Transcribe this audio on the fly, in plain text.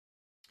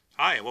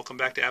Hi, and welcome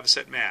back to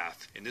Avocet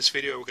Math. In this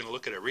video, we're going to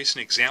look at a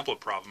recent example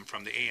problem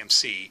from the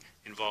AMC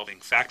involving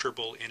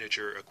factorable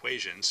integer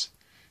equations.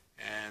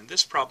 And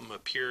this problem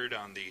appeared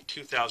on the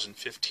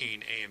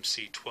 2015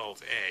 AMC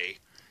 12A,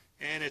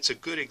 and it's a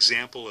good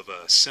example of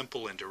a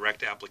simple and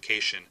direct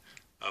application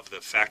of the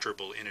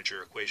factorable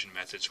integer equation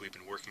methods we've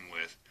been working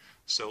with.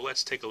 So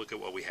let's take a look at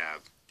what we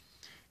have.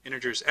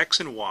 Integers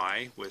x and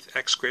y with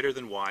x greater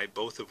than y,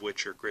 both of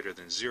which are greater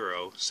than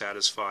 0,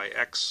 satisfy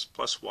x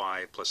plus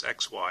y plus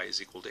xy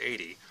is equal to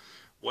 80.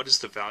 What is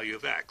the value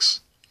of x?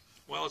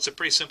 Well, it's a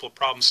pretty simple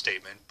problem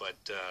statement, but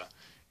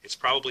it's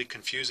probably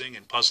confusing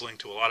and puzzling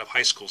to a lot of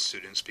high school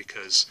students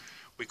because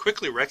we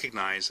quickly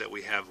recognize that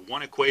we have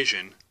one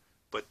equation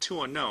but two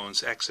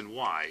unknowns, x and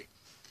y.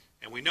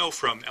 And we know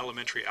from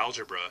elementary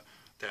algebra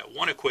that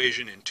one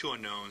equation and two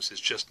unknowns is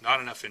just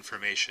not enough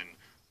information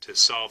to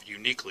solve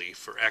uniquely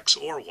for x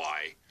or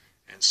y,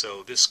 and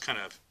so this kind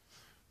of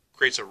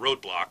creates a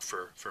roadblock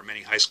for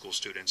many high school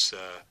students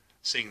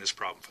seeing this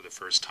problem for the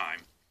first time.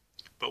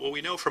 But what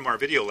we know from our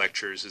video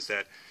lectures is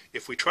that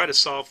if we try to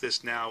solve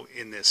this now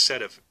in this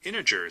set of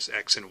integers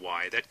x and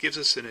y, that gives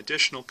us an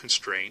additional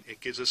constraint. It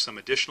gives us some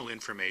additional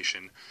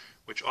information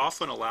which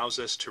often allows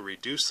us to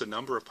reduce the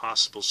number of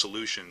possible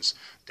solutions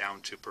down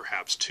to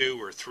perhaps 2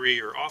 or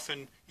 3 or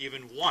often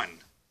even 1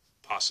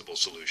 possible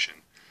solution.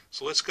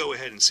 So let's go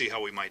ahead and see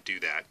how we might do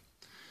that.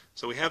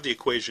 So we have the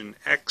equation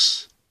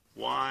x,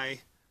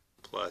 y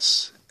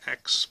plus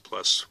x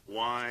plus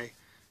y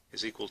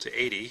is equal to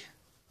 80.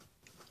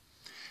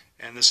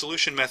 And the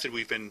solution method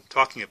we've been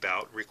talking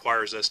about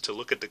requires us to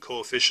look at the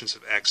coefficients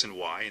of x and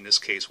y, in this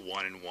case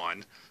 1 and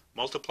 1,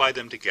 multiply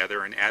them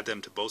together and add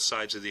them to both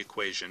sides of the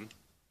equation.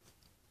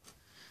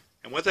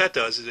 And what that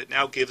does is it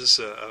now gives us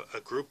a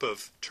group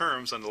of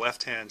terms on the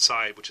left-hand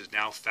side which is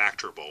now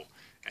factorable.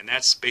 And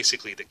that's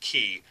basically the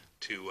key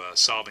to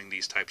solving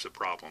these types of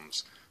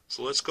problems.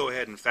 So let's go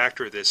ahead and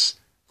factor this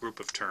group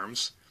of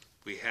terms.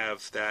 We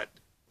have that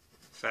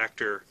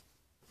factor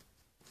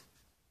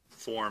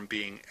form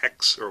being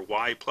x or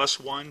y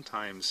plus 1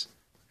 times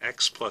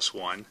x plus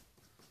 1,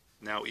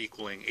 now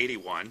equaling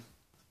 81.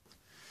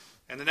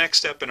 And the next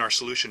step in our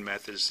solution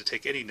method is to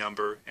take any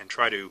number and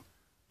try to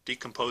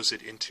decompose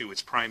it into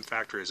its prime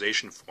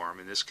factorization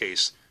form, in this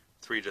case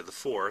 3 to the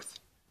 4th.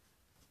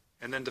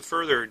 And then to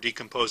further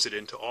decompose it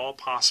into all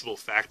possible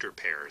factor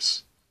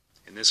pairs.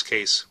 In this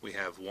case, we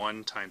have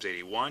 1 times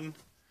 81.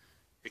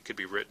 It could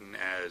be written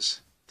as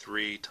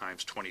 3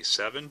 times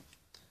 27.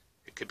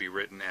 It could be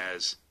written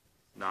as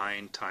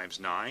 9 times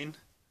 9.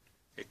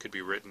 It could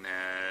be written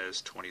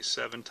as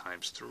 27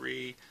 times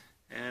 3.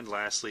 And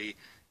lastly,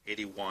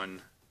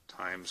 81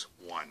 times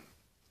 1.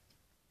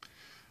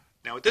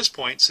 Now at this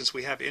point, since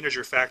we have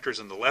integer factors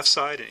on the left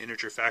side and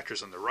integer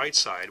factors on the right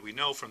side, we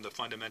know from the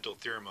fundamental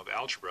theorem of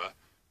algebra,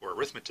 or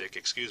arithmetic,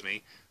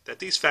 that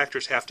these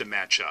factors have to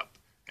match up.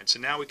 And so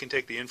now we can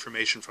take the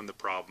information from the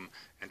problem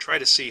and try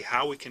to see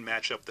how we can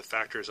match up the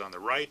factors on the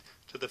right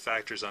to the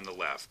factors on the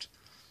left.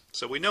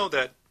 So we know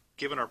that,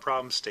 given our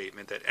problem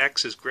statement, that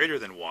x is greater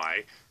than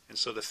y, and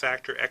so the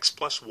factor x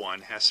plus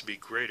 1 has to be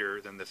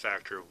greater than the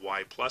factor of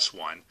y plus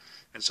 1.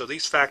 And so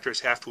these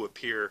factors have to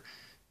appear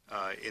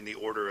in the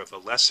order of a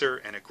lesser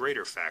and a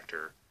greater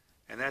factor.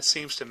 And that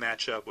seems to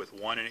match up with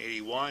 1 and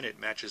 81. It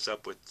matches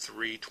up with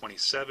 3,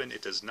 27.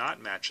 It does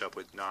not match up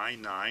with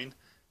 9, 9.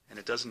 And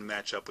it doesn't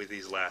match up with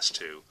these last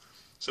two.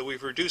 So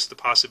we've reduced the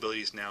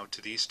possibilities now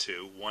to these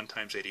two, 1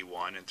 times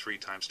 81 and 3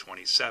 times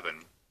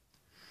 27.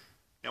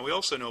 Now we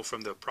also know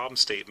from the problem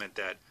statement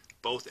that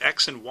both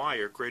x and y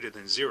are greater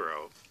than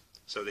 0.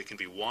 So they can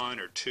be 1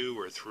 or 2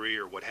 or 3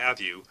 or what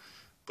have you.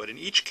 But in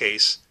each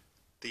case,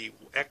 the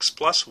x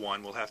plus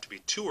 1 will have to be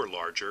 2 or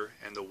larger,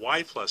 and the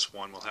y plus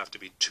 1 will have to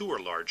be 2 or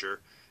larger,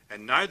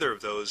 and neither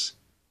of those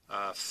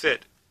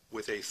fit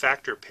with a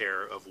factor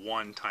pair of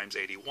 1 times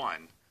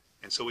 81.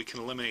 And so we can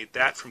eliminate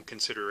that from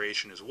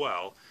consideration as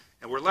well,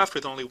 and we're left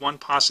with only one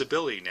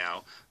possibility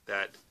now,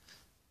 that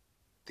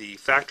the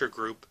factor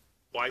group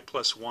y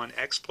plus 1,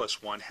 x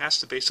plus 1 has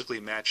to basically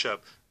match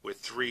up with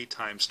 3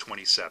 times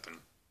 27.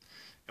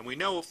 And we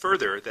know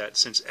further that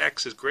since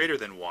x is greater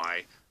than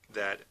y,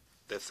 that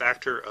the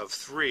factor of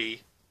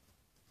 3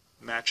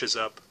 matches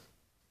up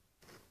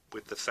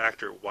with the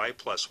factor y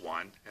plus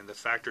 1, and the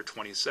factor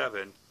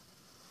 27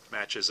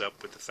 matches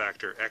up with the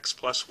factor x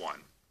plus 1.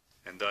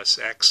 And thus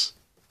x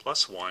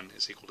plus 1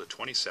 is equal to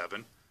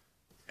 27,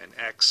 and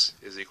x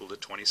is equal to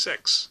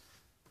 26,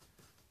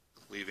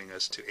 leaving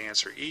us to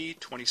answer E,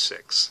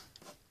 26.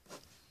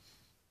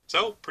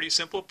 So, pretty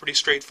simple, pretty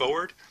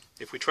straightforward.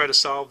 If we try to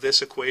solve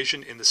this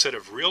equation in the set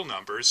of real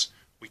numbers,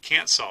 we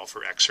can't solve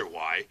for x or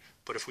y,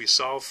 but if we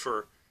solve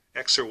for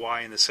x or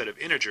y in the set of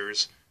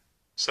integers,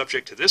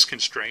 subject to this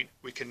constraint,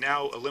 we can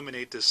now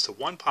eliminate this to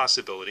one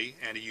possibility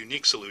and a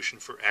unique solution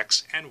for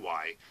x and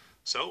y.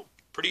 So,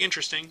 pretty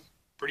interesting,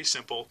 pretty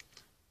simple.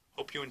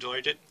 Hope you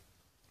enjoyed it.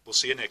 We'll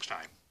see you next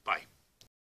time. Bye.